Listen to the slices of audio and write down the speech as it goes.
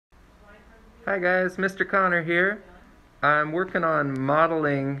Hi guys, Mr. Connor here. I'm working on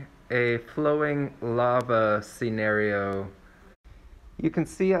modeling a flowing lava scenario. You can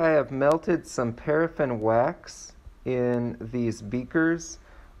see I have melted some paraffin wax in these beakers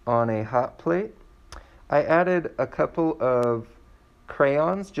on a hot plate. I added a couple of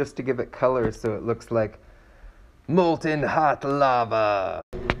crayons just to give it color so it looks like molten hot lava.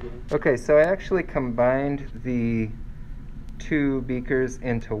 Okay, so I actually combined the two beakers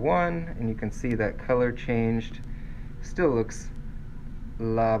into one, and you can see that color changed. Still looks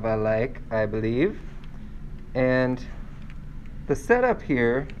lava-like, I believe. And the setup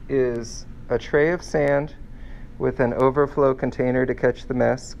here is a tray of sand with an overflow container to catch the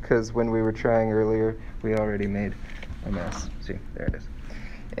mess, because when we were trying earlier, we already made a mess. See, there it is.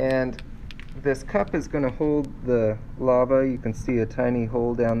 And this cup is going to hold the lava. You can see a tiny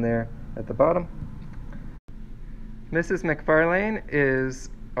hole down there at the bottom. Mrs. McFarlane is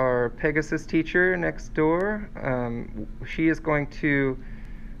our Pegasus teacher next door. She is going to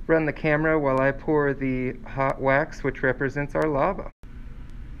run the camera while I pour the hot wax, which represents our lava.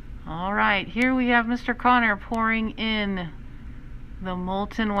 All right, here we have Mr. Connor pouring in the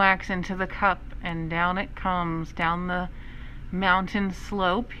molten wax into the cup, and down it comes, down the mountain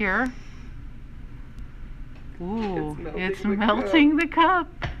slope here. Ooh, it's melting the cup.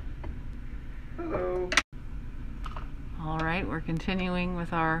 Hello. All right, we're continuing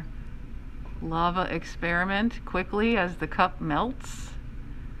with our lava experiment quickly as the cup melts.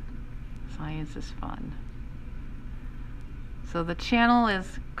 Science is fun. So the channel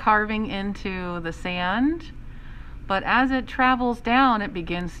is carving into the sand, but as it travels down, it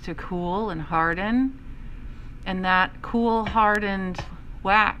begins to cool and harden, and that cool, hardened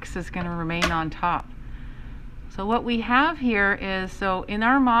wax is going to remain on top. So what we have here is, so in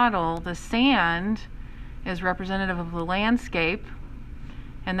our model, the sand is representative of the landscape,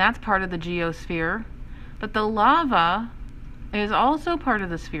 and that's part of the geosphere, but the lava is also part of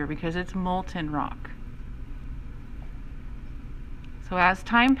the sphere because it's molten rock. So as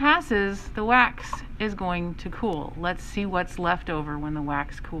time passes, the wax is going to cool. Let's see what's left over when the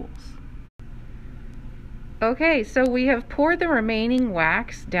wax cools. Okay, so we have poured the remaining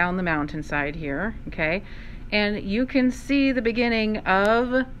wax down the mountainside here, okay? And you can see the beginning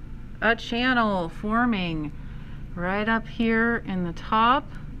of a channel forming right up here in the top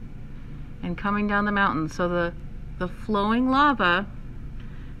and coming down the mountain. So the flowing lava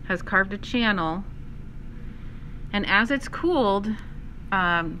has carved a channel, and as it's cooled,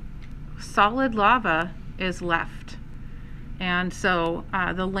 solid lava is left, and so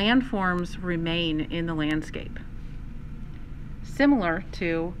the landforms remain in the landscape, similar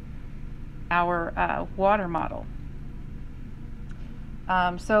to our water model.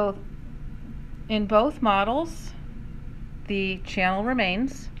 So in both models, the channel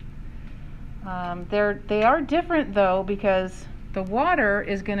remains. They are different though, because the water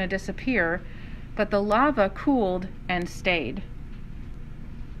is going to disappear, but the lava cooled and stayed.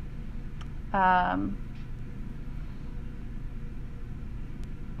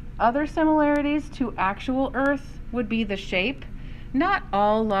 Other similarities to actual Earth would be the shape. Not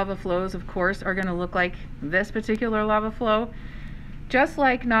all lava flows, of course, are going to look like this particular lava flow, just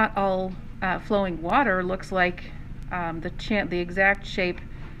like not all flowing water looks like the exact shape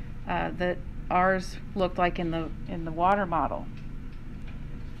that ours looked like in the water model.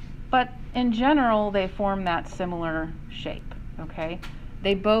 But in general, they form that similar shape, okay?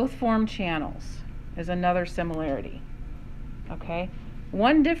 They both form channels, is another similarity, okay?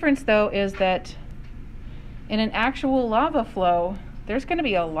 One difference, though, is that in an actual lava flow, there's going to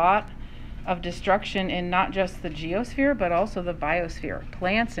be a lot of destruction in not just the geosphere, but also the biosphere.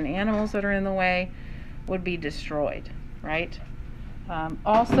 Plants and animals that are in the way would be destroyed, right?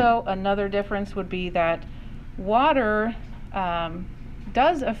 Also, another difference would be that water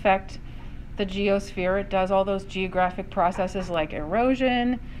does affect the geosphere. It does all those geographic processes like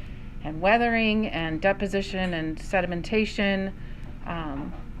erosion and weathering and deposition and sedimentation.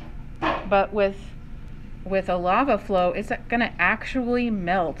 But with a lava flow, it's going to actually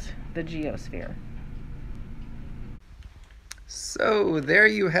melt the geosphere. So there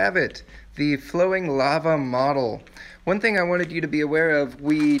you have it, the flowing lava model. One thing I wanted you to be aware of,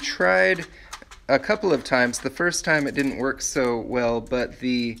 we tried a couple of times. The first time it didn't work so well, but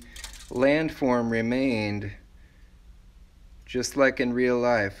the landform remained just like in real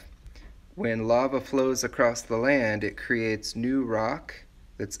life. When lava flows across the land, it creates new rock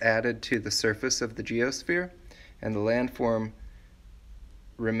that's added to the surface of the geosphere, and the landform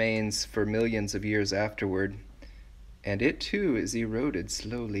remains for millions of years afterward, and it too is eroded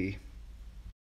slowly.